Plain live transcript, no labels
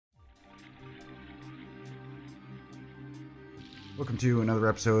Welcome to another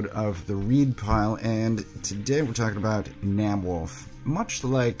episode of The Read Pile, and today we're talking about Namwolf. Much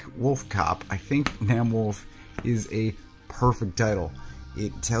like Wolf Cop, I think Namwolf is a perfect title.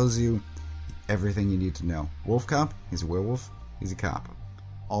 It tells you everything you need to know. Wolf Cop, he's a werewolf, he's a cop.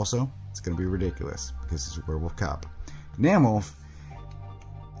 Also, it's going to be ridiculous, because he's a werewolf cop. Namwolf,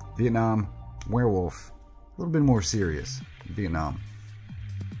 Vietnam, werewolf, a little bit more serious, Vietnam.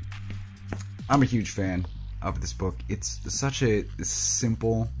 I'm a huge fan of this book. It's such a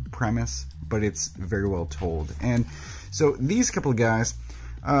simple premise, but it's very well told. And so these couple of guys,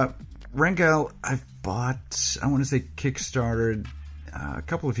 Rangel, I've bought, I want to say Kickstarted, a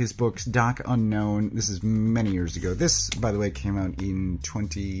couple of his books, Doc Unknown. This is many years ago. This, by the way, came out in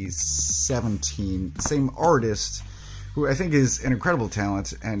 2017. Same artist, who I think is an incredible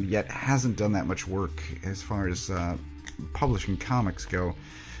talent, and yet hasn't done that much work as far as publishing comics go.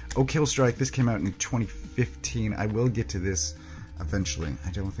 Oh, Kill Strike, this came out in 2015. I will get to this eventually.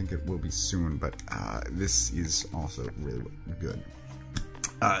 I don't think it will be soon, but this is also really good.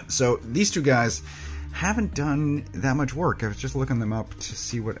 So these two guys haven't done that much work. I was just looking them up to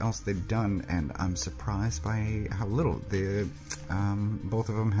see what else they've done, and I'm surprised by how little. Both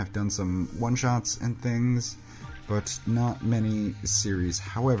of them have done some one-shots and things, but not many series.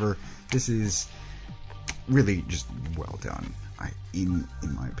 However, this is really just well done, in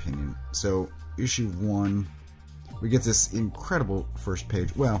my opinion. So issue 1, we get this incredible first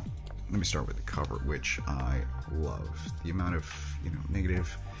page. Well, let me start with the cover, which I love. The amount of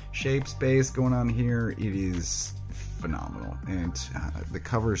negative shape space going on here, it is phenomenal. And the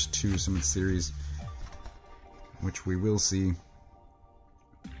covers to some of the series, which we will see,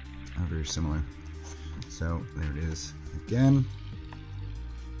 are very similar. So there it is again.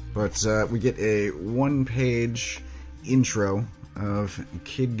 But we get a one-page intro of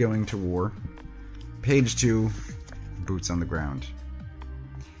kid going to war. Page 2, boots on the ground.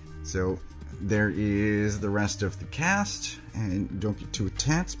 So there is the rest of the cast, and don't get too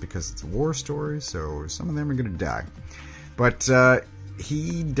attached because it's a war story, so some of them are going to die. But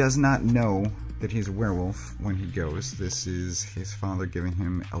he does not know that he's a werewolf when he goes. This is his father giving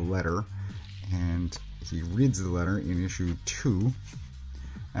him a letter, and he reads the letter in issue 2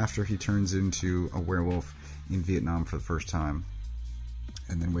 after he turns into a werewolf in Vietnam for the first time,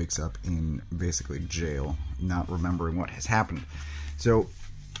 and then wakes up in basically jail, not remembering what has happened. So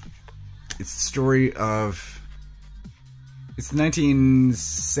it's the story of, it's the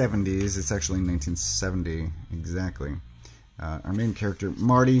 1970s, it's actually 1970 exactly. Our main character,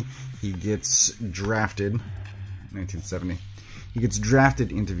 Marty, he gets drafted, 1970, he gets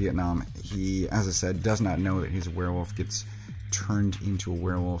drafted into Vietnam. He, as I said, does not know that he's a werewolf, gets turned into a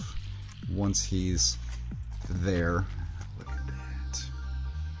werewolf once he's there. Look at that.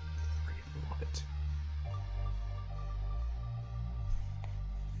 Freaking love it.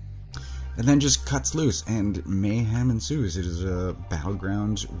 And then just cuts loose and mayhem ensues. It is a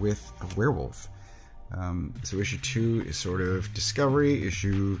battleground with a werewolf. So issue 2 is sort of discovery.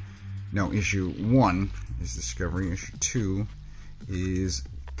 Issue 1 is discovery. Issue 2 is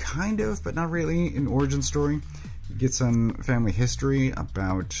kind of, but not really, an origin story. You get some family history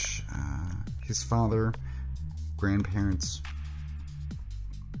about his father, grandparents.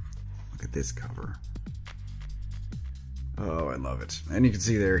 Look at this cover. Oh, I love it. And you can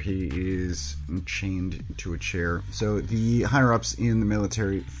see there he is chained to a chair. So the higher-ups in the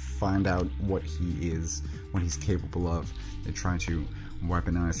military find out what he is, what he's capable of. They try to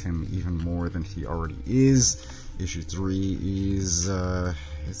weaponize him even more than he already is. Issue 3 is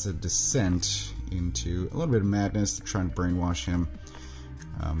it's a descent into a little bit of madness. They're trying to brainwash him.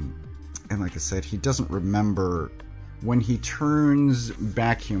 And like I said, he doesn't remember when he turns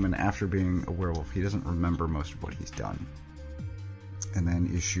back human after being a werewolf. He doesn't remember most of what he's done. And then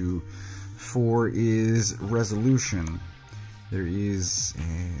issue 4 is resolution. There's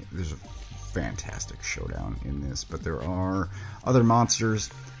a fantastic showdown in this, but there are other monsters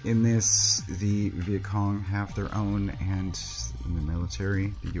in this. The Viet Cong have their own, and the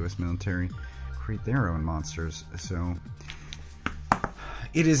military, the U.S. military, create their own monsters. So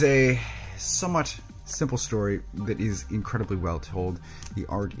it is a somewhat simple story that is incredibly well told. The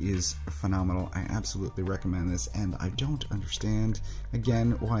art is phenomenal. I absolutely recommend this, and I don't understand,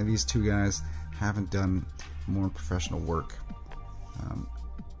 again, why these two guys haven't done more professional work.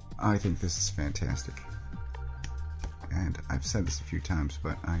 I think this is fantastic, and I've said this a few times,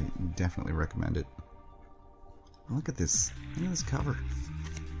 but I definitely recommend it. Look at this. Look at this cover.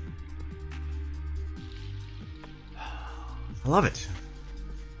 I love it.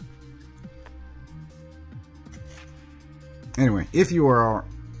 Anyway, if you are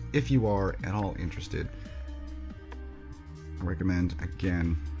at all interested, recommend,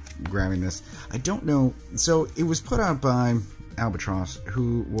 again, grabbing this. I don't know, so it was put out by Albatross,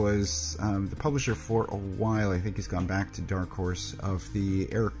 who was the publisher for a while. I think he's gone back to Dark Horse of the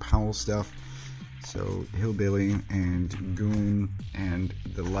Eric Powell stuff. So Hillbilly and Goon and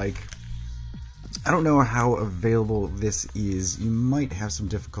the like. I don't know how available this is. You might have some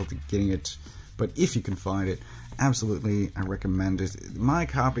difficulty getting it, but if you can find it, absolutely, I recommend it. My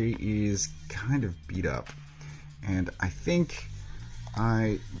copy is kind of beat up, and I think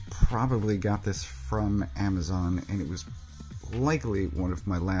I probably got this from Amazon, and it was likely one of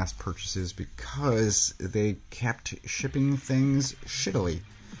my last purchases because they kept shipping things shittily,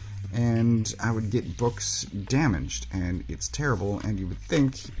 and I would get books damaged, and it's terrible. And you would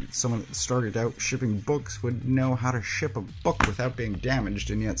think someone that started out shipping books would know how to ship a book without being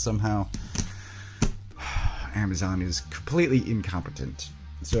damaged, and yet somehow Amazon is completely incompetent.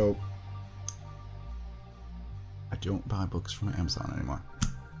 So I don't buy books from Amazon anymore.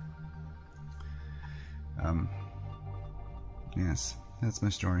 Yes, that's my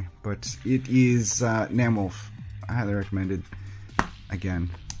story. But it is Namwolf. I highly recommend it. Again,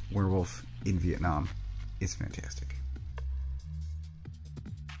 werewolf in Vietnam is fantastic.